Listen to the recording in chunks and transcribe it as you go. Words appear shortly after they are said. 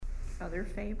Other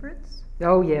favorites?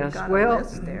 Oh, yes. Got a Well,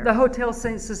 list there. the Hotel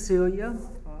St. Cecilia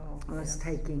was yes.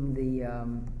 taking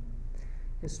the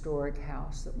historic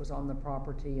house that was on the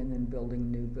property and then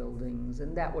building new buildings.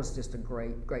 And that was just a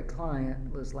great, great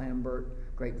client, Liz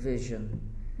Lambert, great vision,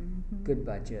 good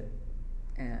budget,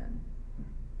 and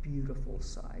beautiful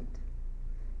site.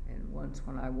 And once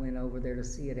when I went over there to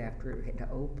see it after it had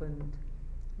opened,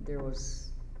 there was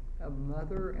a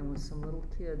mother and with some little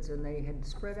kids, and they had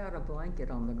spread out a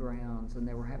blanket on the grounds and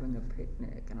they were having a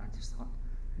picnic, and I just thought,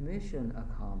 mission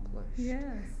accomplished.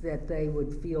 Yes. That they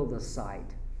would feel the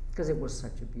site, because it was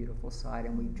such a beautiful site,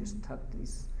 and we just tucked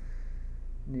these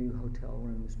new hotel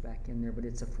rooms back in there, but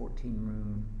it's a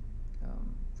 14-room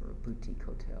sort of boutique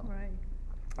hotel. Right.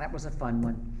 That was a fun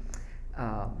one.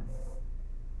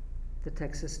 The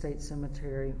Texas State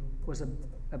Cemetery was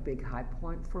a big high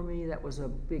point for me. That was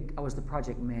I was the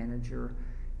project manager,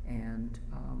 and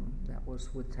that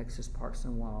was with Texas Parks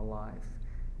and Wildlife.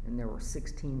 And there were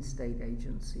 16 state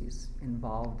agencies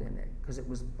involved in it, because it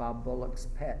was Bob Bullock's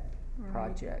pet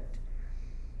project.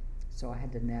 So I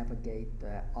had to navigate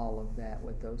all of that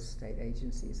with those state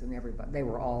agencies, and everybody, they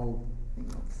were all,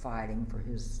 fighting for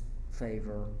his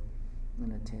favor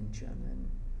and attention. And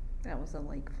That was a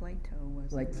Lake Flato,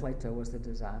 wasn't it? Lake Flato was the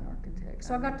design architect.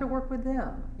 So I got to work with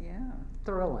them. Yeah.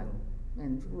 Thrilling.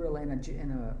 And really, in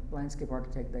a landscape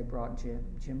architect, they brought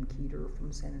Jim Keeter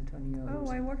from San Antonio. Oh,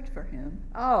 I worked for him.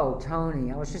 Oh,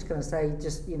 Tony. I was just going to say,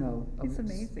 He's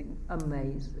amazing.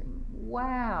 Amazing.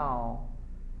 Wow.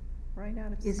 Right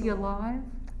out of Is he school. alive?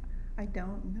 I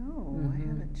don't know. I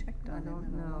haven't checked on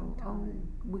him in a long time.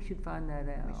 Oh, we should find that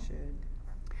out. We should.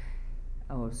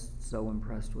 I was so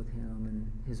impressed with him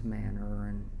and his manner,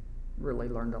 and really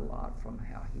learned a lot from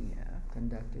how he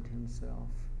conducted himself.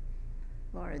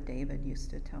 Laura David used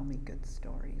to tell me good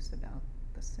stories about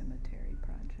the cemetery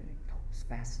project. It was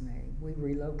fascinating. We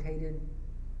relocated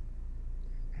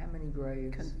how many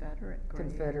graves?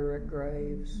 Confederate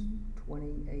graves,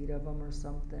 28 of them or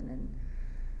something. And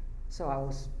so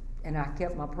I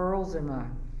kept my pearls in my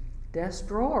desk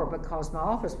drawer because my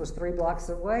office was 3 blocks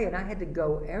away, and I had to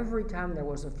go every time there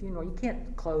was a funeral. You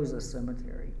can't close a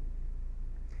cemetery.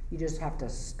 You just have to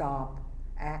stop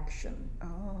action.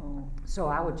 Oh. So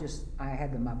I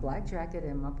had my black jacket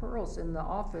and my pearls in the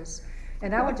office,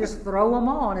 and I would just throw them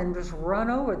on and just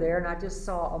run over there, and I just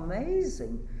saw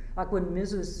amazing. Like when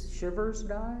Mrs. Shivers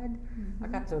died, I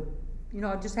got to,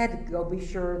 I just had to go be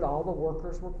sure that all the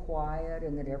workers were quiet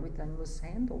and that everything was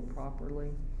handled properly.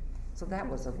 So that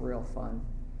was a real fun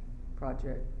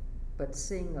project. But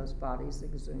seeing those bodies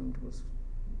exhumed was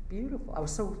beautiful. I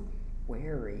was so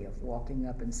wary of walking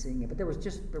up and seeing it, but there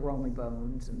were only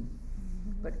bones,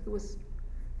 but it was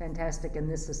fantastic. And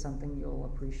this is something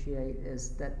you'll appreciate,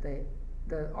 is that the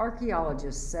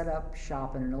archaeologists set up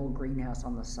shop in an old greenhouse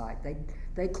on the site.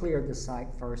 They cleared the site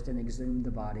first and exhumed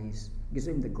the bodies,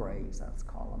 exhumed the graves, let's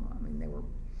call them. I mean, they were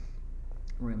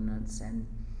remnants,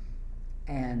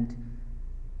 and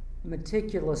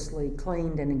meticulously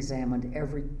cleaned and examined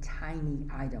every tiny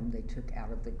item they took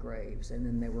out of the graves, and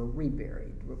then they were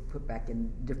reburied, were put back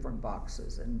in different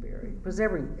boxes and buried. Because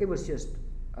it was just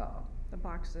the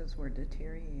boxes were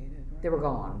deteriorated. They were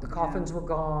gone. The coffins were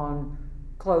gone.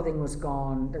 Clothing was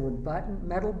gone. There were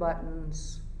metal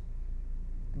buttons,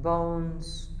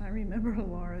 bones. I remember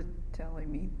Laura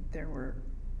telling me there were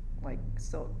like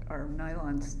silk or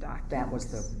nylon stockings. That was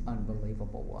the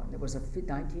unbelievable one. It was a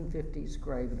 1950s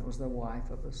grave, and it was the wife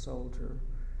of a soldier.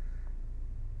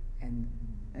 And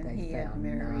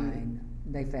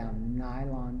they found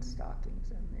nylon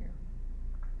stockings in there.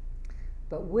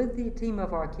 But with the team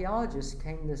of archaeologists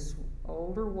came this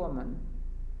older woman,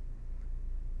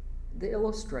 the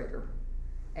illustrator,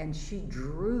 and she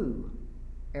drew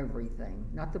everything,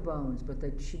 not the bones, but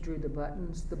she drew the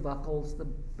buttons, the buckles, the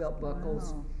belt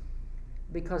buckles. Wow.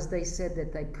 Because they said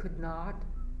that they could not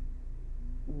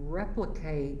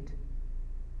replicate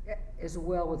as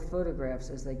well with photographs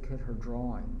as they could her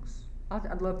drawings.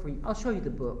 I'd love for you. I'll show you the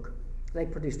book. They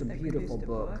produced a beautiful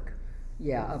book.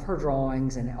 Yeah, of her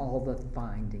drawings and all the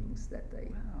findings that they.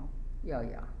 Wow.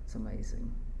 Yeah, it's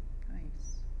amazing.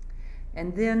 Nice.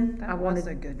 And then that was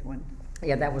a good one.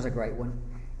 Yeah, that was a great one,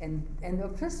 and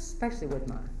especially with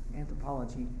my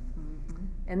anthropology.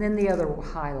 And then the other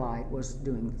highlight was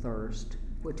doing Thirst,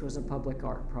 which was a public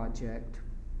art project.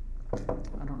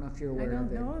 I don't know if you're aware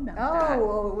of it. I don't know about that.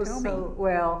 Oh, it was Tell so me.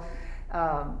 well.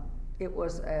 It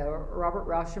was a Robert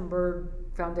Rauschenberg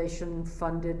Foundation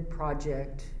funded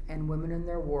project, and Women in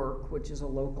Their Work, which is a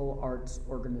local arts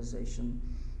organization.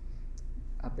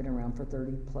 I've been around for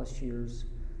 30 plus years.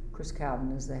 Chris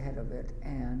Cowden is the head of it,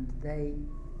 and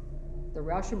the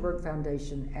Rauschenberg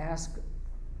Foundation asked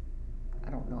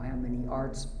know how many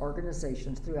arts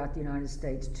organizations throughout the United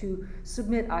States to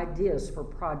submit ideas for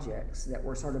projects that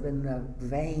were sort of in the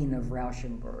vein of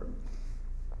Rauschenberg,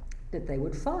 that they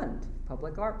would fund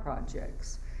public art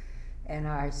projects. And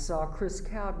I saw Chris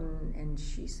Cowden, and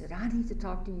she said, I need to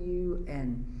talk to you.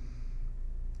 And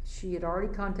she had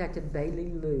already contacted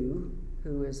Bailey Liu,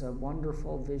 who is a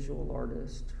wonderful visual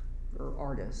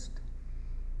artist,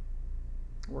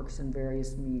 works in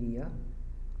various media.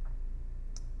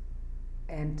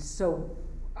 And so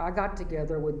I got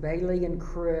together with Bailey and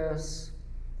Chris,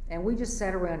 and we just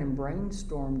sat around and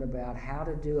brainstormed about how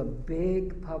to do a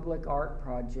big public art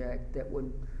project that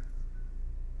would,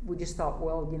 we just thought,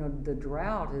 well, you know, the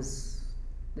drought is,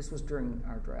 this was during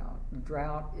our drought, the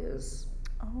drought is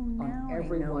on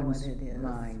everyone's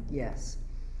mind, yes.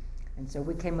 And so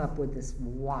we came up with this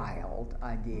wild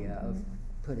idea of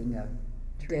putting a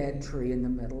dead tree in the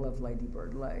middle of Lady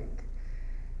Bird Lake.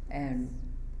 And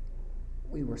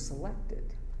we were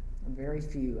selected. Very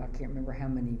few, I can't remember how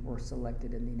many were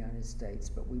selected in the United States,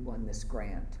 but we won this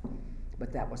grant.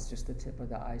 But that was just the tip of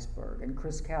the iceberg. And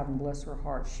Chris Cowden, bless her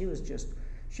heart, she was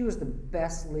the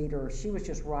best leader. She was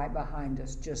just right behind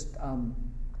us, just,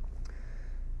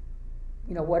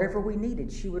 you know, whatever we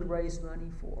needed, she would raise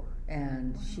money for.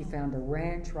 And she found a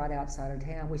ranch right outside of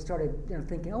town. We started, you know,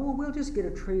 thinking, oh, well, we'll just get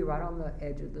a tree right on the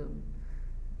edge of the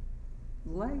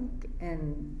lake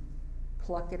and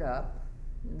pluck it up.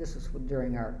 This was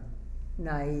during our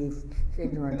naive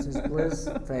ignorance is bliss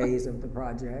phase of the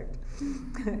project.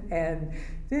 And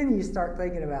then you start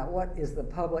thinking about what is the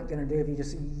public going to do if you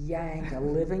just yank a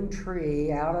living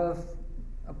tree out of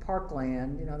a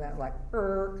parkland, you know, that like,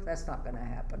 that's not going to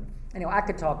happen. Anyway, I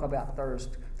could talk about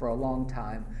thirst for a long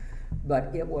time,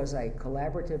 but it was a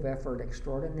collaborative effort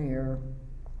extraordinaire.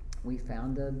 We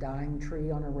found a dying tree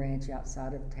on a ranch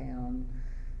outside of town,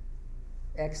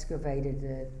 excavated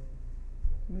it,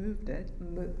 moved it.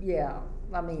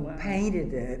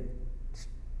 Painted it,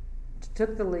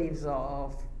 took the leaves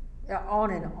off,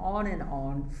 on and on and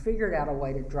on, figured out a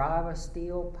way to drive a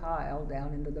steel pile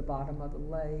down into the bottom of the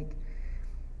lake.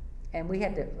 And we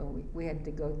had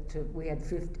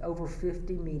over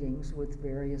 50 meetings with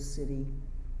various city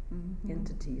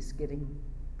entities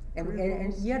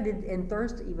and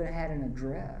Thirst even had an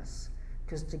address,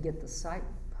 because to get the site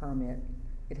permit,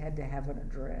 it had to have an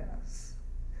address.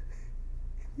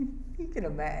 You can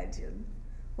imagine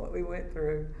what we went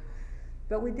through.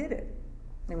 But we did it.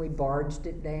 And we barged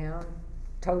it down,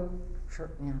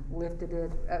 lifted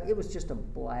it. It was just a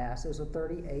blast. It was a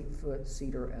 38-foot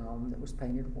cedar elm that was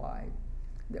painted white,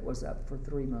 that was up for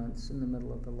 3 months in the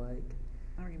middle of the lake.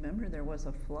 I remember there was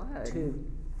a flood. 2.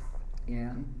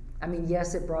 Yeah. I mean,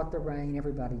 yes, it brought the rain.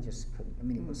 Everybody just couldn't. I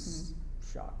mean, it was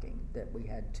shocking that we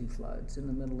had 2 floods in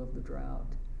the middle of the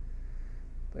drought.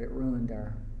 But it ruined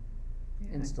our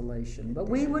installation. But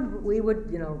we would,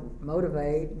 you know,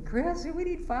 motivate. Chris, we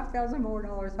need $5,000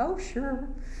 more. Oh, sure.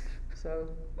 So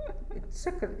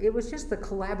it was just the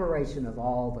collaboration of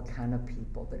all the kind of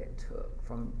people that it took,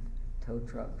 from tow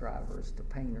truck drivers to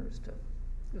painters to,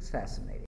 it was fascinating.